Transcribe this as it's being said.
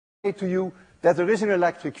to you that there is an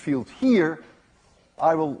electric field here,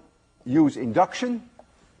 I will use induction.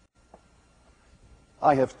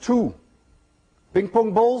 I have two ping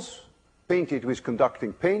pong balls painted with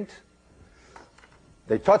conducting paint.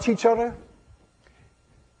 They touch each other.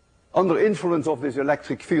 Under influence of this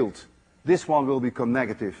electric field, this one will become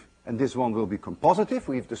negative and this one will become positive.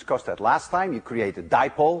 We've discussed that last time. You create a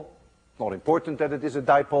dipole. Not important that it is a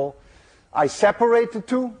dipole. I separate the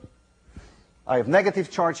two. I have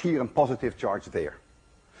negative charge here and positive charge there.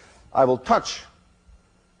 I will touch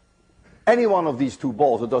any one of these two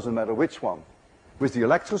balls, it doesn't matter which one, with the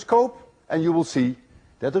electroscope, and you will see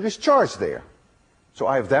that there is charge there. So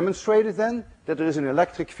I have demonstrated then that there is an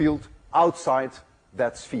electric field outside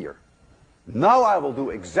that sphere. Now I will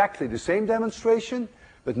do exactly the same demonstration,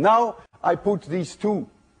 but now I put these two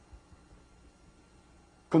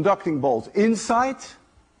conducting balls inside.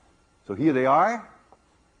 So here they are.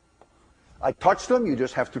 I touch them. You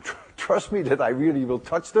just have to trust me that I really will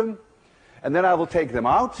touch them. And then I will take them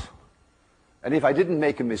out. And if I didn't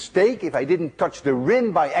make a mistake, if I didn't touch the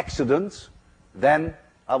rim by accident, then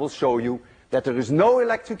I will show you that there is no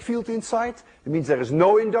electric field inside. It means there is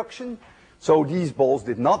no induction. So these balls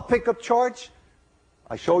did not pick up charge.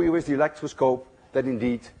 I show you with the electroscope that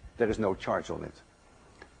indeed there is no charge on it.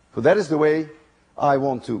 So that is the way I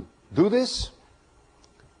want to do this.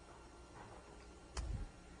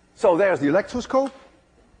 So there's the electroscope.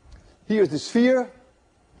 Here's the sphere.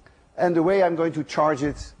 And the way I'm going to charge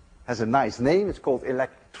it has a nice name. It's called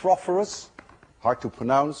electrophorus. Hard to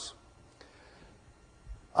pronounce.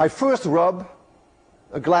 I first rub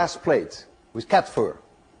a glass plate with cat fur.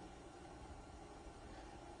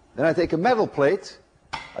 Then I take a metal plate,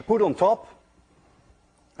 I put on top,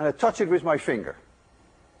 and I touch it with my finger.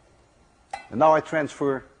 And now I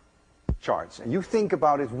transfer charge. And you think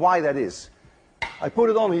about it, why that is. I put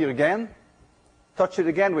it on here again, touch it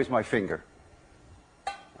again with my finger.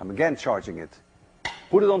 I'm again charging it.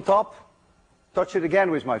 Put it on top, touch it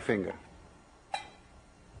again with my finger.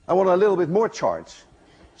 I want a little bit more charge,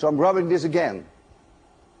 so I'm rubbing this again.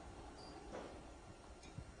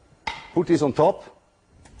 Put this on top,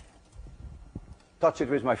 touch it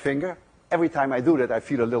with my finger. Every time I do that, I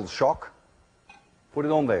feel a little shock. Put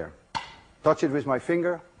it on there. Touch it with my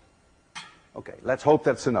finger. Okay, let's hope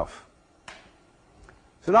that's enough.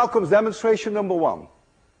 So now comes demonstration number one.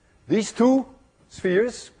 These two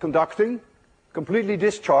spheres, conducting, completely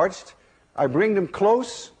discharged, I bring them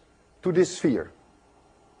close to this sphere.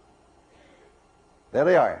 There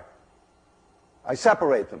they are. I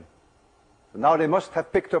separate them. Now they must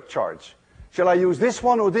have picked up charge. Shall I use this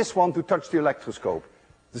one or this one to touch the electroscope?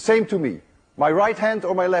 The same to me. My right hand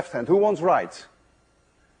or my left hand? Who wants right?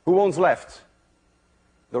 Who wants left?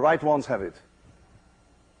 The right ones have it.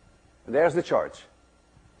 And there's the charge.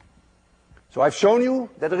 So I've shown you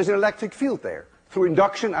that there is an electric field there. Through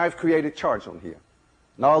induction, I've created charge on here.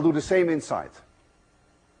 Now I'll do the same inside.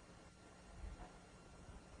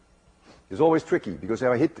 It's always tricky, because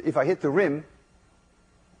if I hit the rim,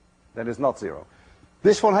 then it's not zero.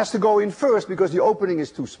 This one has to go in first, because the opening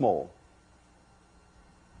is too small.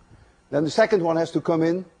 Then the second one has to come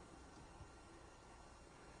in.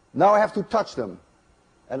 Now I have to touch them.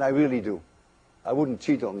 And I really do. I wouldn't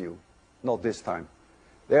cheat on you. Not this time.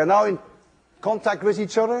 They are now in contact with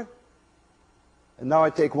each other. And now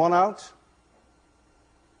I take one out.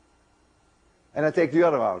 And I take the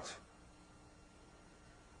other out.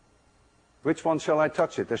 Which one shall I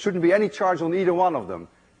touch it? There shouldn't be any charge on either one of them.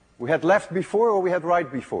 We had left before or we had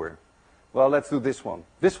right before? Well, let's do this one.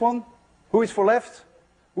 This one? Who is for left?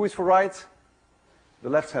 Who is for right? The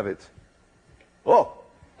lefts have it. Oh!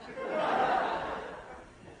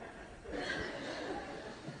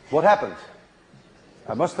 What happened?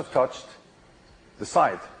 I must have touched the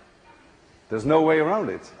side. There's no way around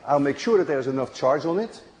it. I'll make sure that there's enough charge on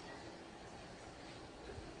it.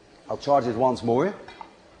 I'll charge it once more.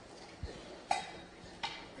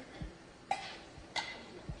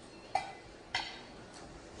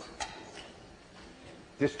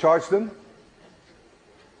 Discharge them.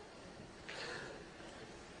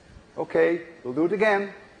 Okay, we'll do it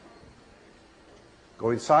again. Go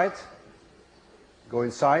inside. Go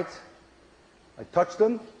inside. I touch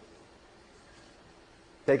them.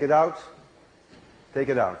 Take it out. Take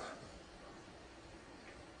it out.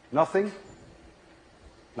 Nothing.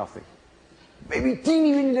 Nothing. Maybe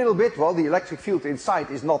teeny weeny little bit. Well, the electric field inside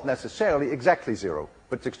is not necessarily exactly zero,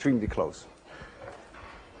 but it's extremely close.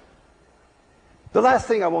 The last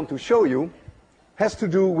thing I want to show you has to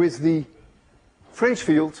do with the fringe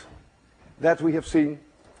field that we have seen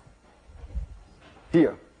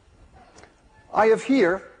here. I have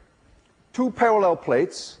here two parallel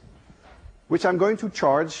plates which I'm going to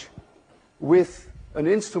charge with an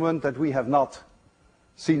instrument that we have not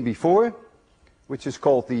seen before, which is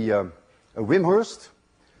called the a Wimshurst.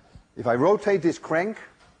 If I rotate this crank,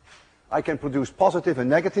 I can produce positive and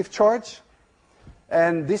negative charge,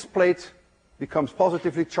 and this plate becomes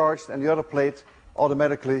positively charged and the other plate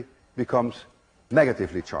automatically becomes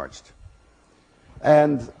negatively charged.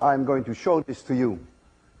 And I'm going to show this to you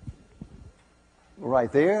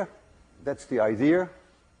right there. That's the idea.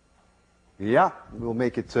 Yeah, we'll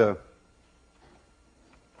make it. So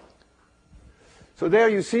there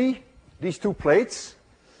you see these two plates,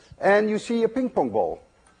 and you see a ping pong ball.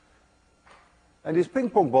 And this ping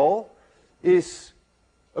pong ball is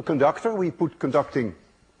a conductor. We put conducting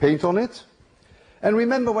paint on it. And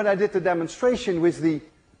remember when I did the demonstration with the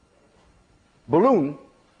balloon,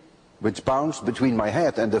 which bounced between my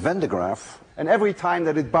head and the Van de Graaff, and every time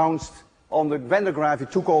that it bounced on the Van de Graaff,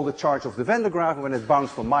 it took all the charge of the Van de Graaff, and when it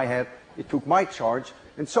bounced on my head, it took my charge,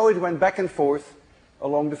 and so it went back and forth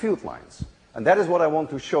along the field lines. And that is what I want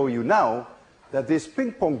to show you now, that this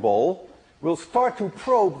ping pong ball will start to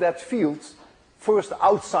probe that field first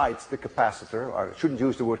outside the capacitor, or I shouldn't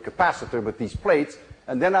use the word capacitor, but these plates,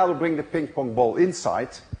 and then I will bring the ping pong ball inside,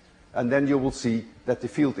 and then you will see that the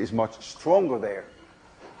field is much stronger there.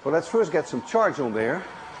 So let's first get some charge on there.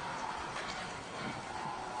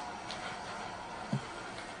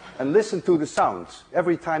 And listen to the sounds.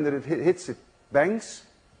 Every time that it hits, it bangs.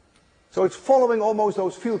 So it's following almost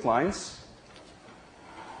those field lines.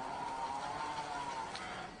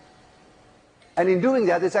 And in doing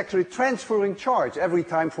that, it's actually transferring charge every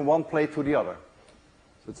time from one plate to the other.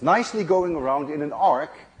 So it's nicely going around in an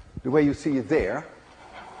arc, the way you see it there.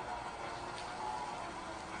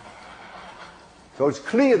 So it's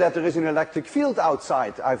clear that there is an electric field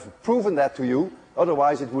outside. I've proven that to you.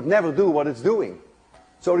 Otherwise, it would never do what it's doing.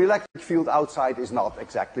 So the electric field outside is not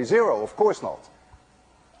exactly zero. Of course not.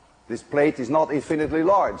 This plate is not infinitely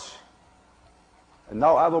large. And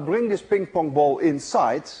now I will bring this ping pong ball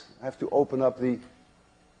inside. I have to open up the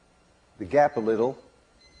gap a little.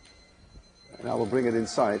 And I will bring it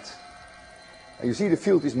inside. And you see the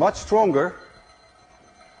field is much stronger.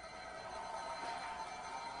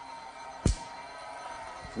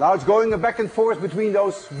 Now it's going back and forth between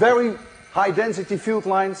those very high density field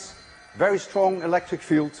lines, very strong electric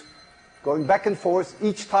field, going back and forth.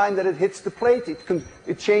 Each time that it hits the plate,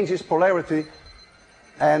 it changes polarity.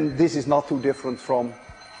 And this is not too different from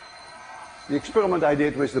the experiment I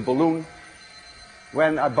did with the balloon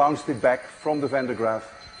when I bounced it back from the Van de Graaff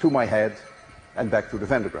to my head and back to the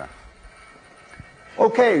Van de Graaff.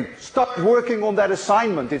 Okay, stop working on that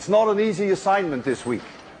assignment. It's not an easy assignment this week.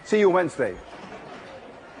 See you Wednesday.